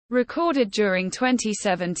Recorded during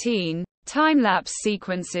 2017, time-lapse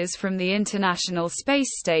sequences from the International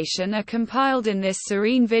Space Station are compiled in this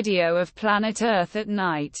serene video of planet Earth at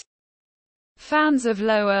night. Fans of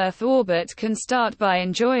low Earth orbit can start by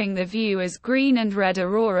enjoying the view as green and red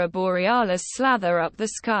aurora borealis slather up the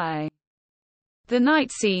sky. The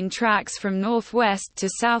night scene tracks from northwest to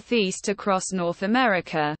southeast across North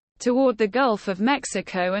America, toward the Gulf of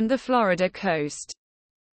Mexico and the Florida coast.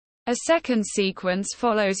 A second sequence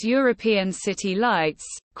follows European city lights,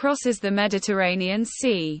 crosses the Mediterranean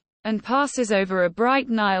Sea, and passes over a bright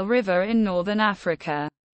Nile River in northern Africa.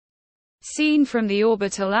 Seen from the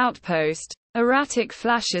orbital outpost, erratic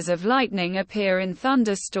flashes of lightning appear in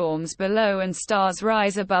thunderstorms below and stars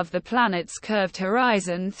rise above the planet's curved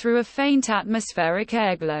horizon through a faint atmospheric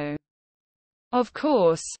airglow. Of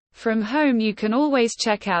course, from home you can always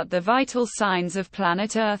check out the vital signs of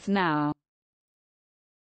planet Earth now.